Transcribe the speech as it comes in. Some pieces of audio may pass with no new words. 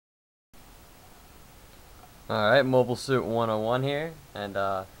Alright, Mobile Suit 101 here, and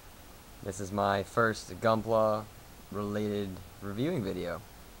this is my first Gunpla related reviewing video.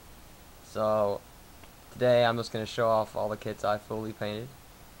 So, today I'm just going to show off all the kits I fully painted,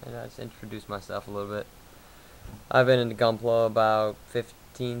 and just introduce myself a little bit. I've been into Gunpla about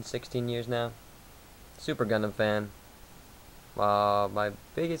 15, 16 years now. Super Gundam fan. My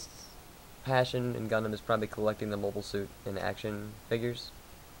biggest passion in Gundam is probably collecting the Mobile Suit and action figures.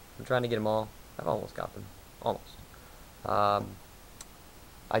 I'm trying to get them all. I've almost got them. Almost.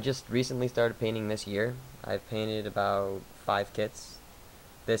 I just recently started painting this year. I've painted about 5 kits.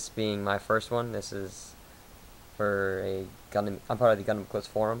 This being my first one. This is for a Gundam. I'm part of the Gundam Clips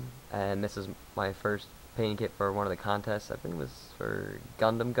forum, and this is my first painting kit for one of the contests. I think it was for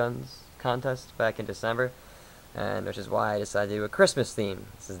Gundam Guns contest back in December, and which is why I decided to do a Christmas theme.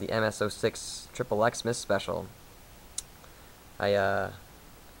 This is the MS06 Triple Xmas special. I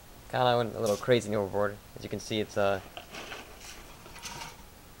kind of went a little crazy overboard. As you can see, it's well,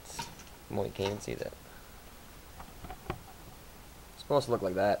 you can't even see that. It's supposed to look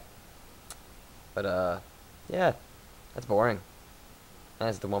like that, but yeah, that's boring.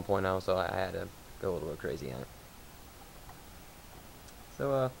 That's the 1.0, so I had to go a little crazy on it.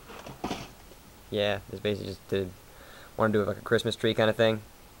 So yeah, it's basically just want to do like a Christmas tree kind of thing.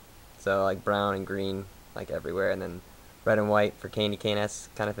 So like brown and green like everywhere, and then red and white for candy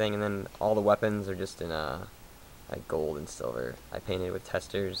cane-esque kind of thing, and then all the weapons are just in like gold and silver. I painted with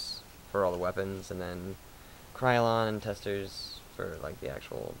testers for all the weapons, and then Krylon and testers for like the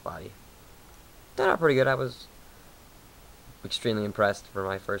actual body. Turned out pretty good. I was extremely impressed for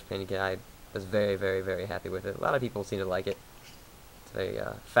my first painting kit. I was very, very, very happy with it. A lot of people seem to like it. It's a very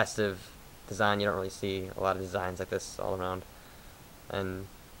festive design. You don't really see a lot of designs like this all around, and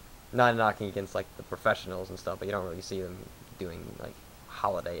not knocking against like the professionals and stuff, but you don't really see them doing like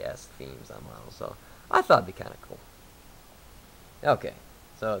holiday-esque themes on models, so I thought it'd be kind of cool. Okay,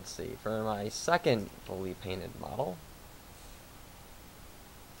 so let's see. For my second fully painted model,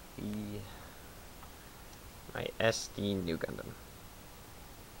 my SD New Gundam.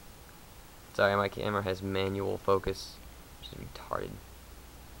 Sorry, my camera has manual focus, which is retarded.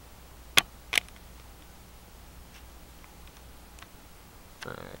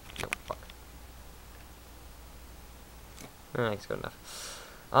 Alright, no, fuck. Alright, it's good enough.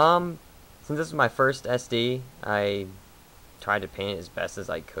 Since this is my first SD, I tried to paint it as best as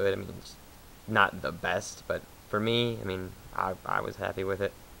I could. I mean, it's not the best, but for me, I mean, I was happy with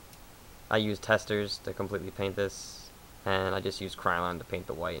it. I used testers to completely paint this, and I just used Krylon to paint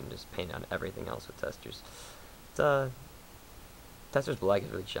the white and just paint on everything else with testers. It's, testers black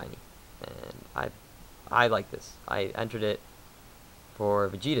is really shiny, and I like this. I entered it for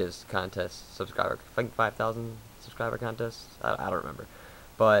Vegeta's contest subscriber, I think 5,000 subscriber contest. I don't remember,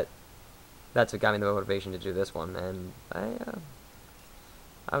 but that's what got me the motivation to do this one, and I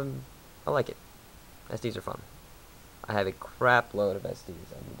like it. SDs are fun. I have a crap load of SDs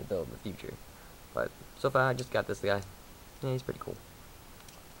I need to build in the future, but so far I just got this guy. Yeah, he's pretty cool.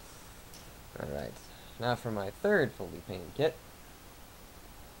 Alright, now for my third fully painted kit.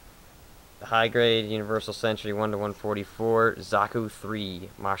 The high-grade Universal Century 1-144 Zaku 3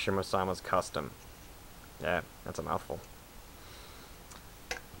 Masha Masama's Custom. Yeah, that's a mouthful.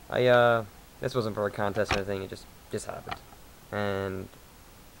 This wasn't for a contest or anything, it just happened. And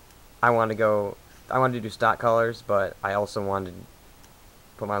I wanted to do stock colors, but I also wanted to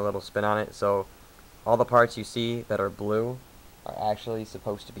put my little spin on it, so all the parts you see that are blue are actually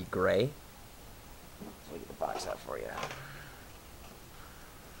supposed to be gray. So let me get the box out for you.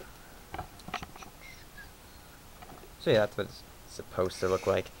 So yeah, that's what it's supposed to look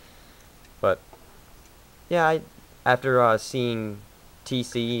like. But yeah, after seeing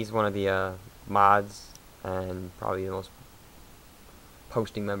TC, he's one of the mods and probably the most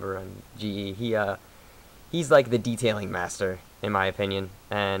posting member on GE. He's like the detailing master in my opinion.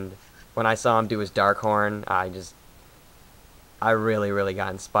 And when I saw him do his Dark Horn, I really got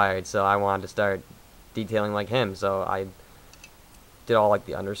inspired. So I wanted to start detailing like him. So I did all like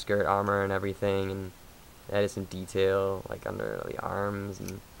the underskirt armor and everything, and added some detail like under the arms,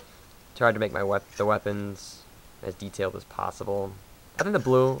 and tried to make the weapons as detailed as possible. I think the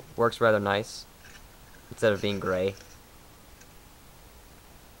blue works rather nice instead of being gray.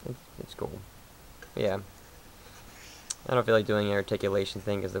 It's cool. But yeah, I don't feel like doing an articulation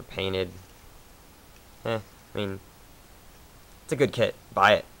thing because they're painted. I mean, it's a good kit.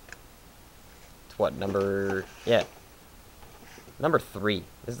 Buy it. It's what, number 3.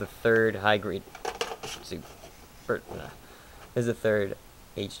 This is the third high grade. This is the third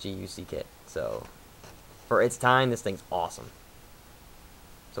HGUC kit, so for its time, this thing's awesome.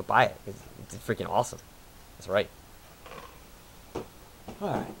 So buy it. It's freaking awesome. That's right.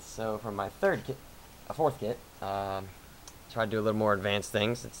 Alright, so for my fourth kit, try to do a little more advanced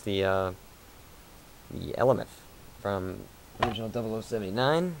things. It's the Elemeth from original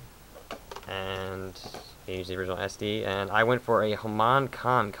 0079, and I used the original SD, and I went for a Haman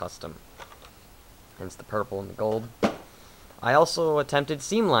Khan custom, hence the purple and the gold. I also attempted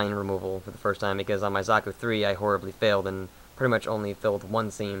seam line removal for the first time because on my Zaku 3 I horribly failed and pretty much only filled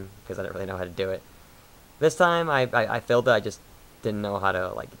one seam because I didn't really know how to do it. This time I filled it, I just didn't know how to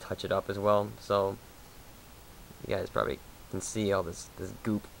like touch it up as well, so you guys probably can see all this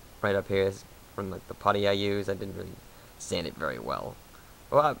goop right up here. This from like the putty I used. I didn't really sand it very well.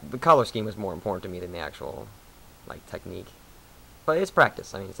 Well, the color scheme was more important to me than the actual like technique, but it's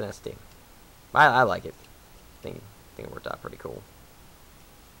practice. I mean, it's an SD. I like it. I think it worked out pretty cool.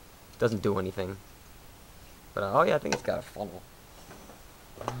 Doesn't do anything, but oh yeah, I think it's got a funnel.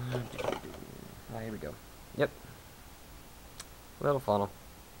 Here we go. Yep, little funnel.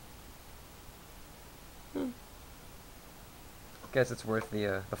 Guess it's worth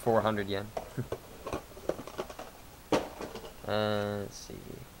the 400 yen. Let's see.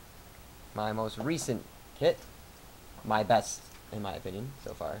 My most recent kit, my best in my opinion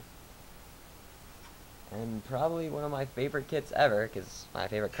so far, and probably one of my favorite kits ever because my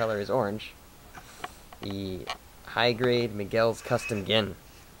favorite color is orange. The high grade Miguel's Custom Gin.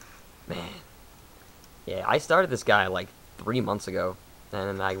 Man, yeah, I started this guy like 3 months ago,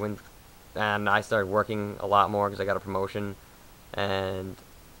 and I started working a lot more because I got a promotion. And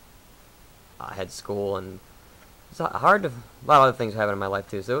I had school, and it's hard to, a lot of other things happened in my life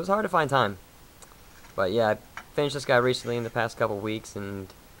too, so it was hard to find time. But yeah, I finished this guy recently in the past couple weeks,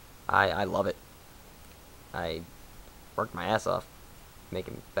 and I love it. I worked my ass off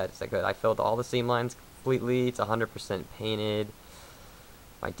making it best I could. I filled all the seam lines completely. It's 100% painted.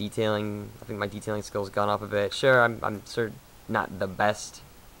 My detailing, I think my detailing skills gone up a bit. Sure, I'm sort of not the best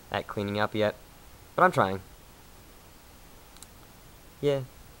at cleaning up yet, but I'm trying. Yeah.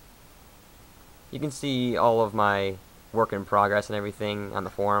 You can see all of my work in progress and everything on the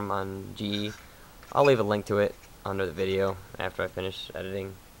forum on GE. I'll leave a link to it under the video after I finish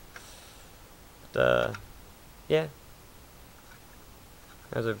editing. But, yeah.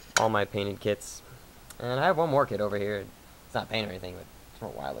 Those are all my painted kits. And I have one more kit over here. It's not painted or anything, but it's from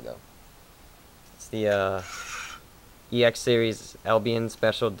a while ago. It's the EX Series Albion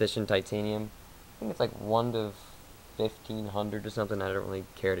Special Edition Titanium. I think it's like 1 to 1500 or something. I don't really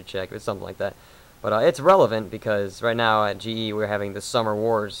care to check. It's something like that. But it's relevant because right now at GE we're having the Summer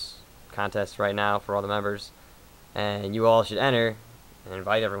Wars contest right now for all the members. And you all should enter and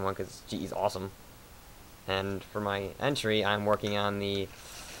invite everyone because GE's awesome. And for my entry, I'm working on the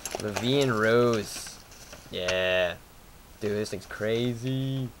Levian Rose. Yeah. Dude, this thing's crazy.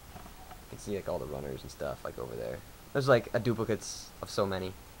 You can see like all the runners and stuff like over there. There's like a duplicates of so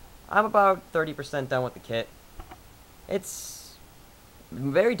many. I'm about 30% done with the kit. It's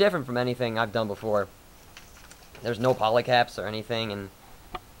very different from anything I've done before. There's no polycaps or anything, and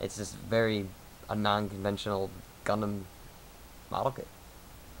it's just a non-conventional Gundam model kit.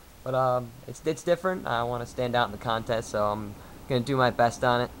 But it's different. I want to stand out in the contest, so I'm gonna do my best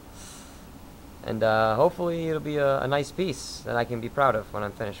on it, and hopefully it'll be a nice piece that I can be proud of when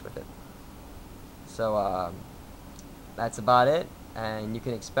I'm finished with it. So that's about it, and you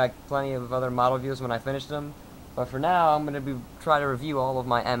can expect plenty of other model reviews when I finish them. But for now, I'm going to try to review all of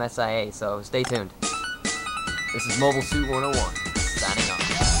my MSIA, so stay tuned. This is Mobile Suit 101, signing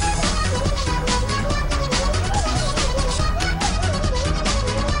off.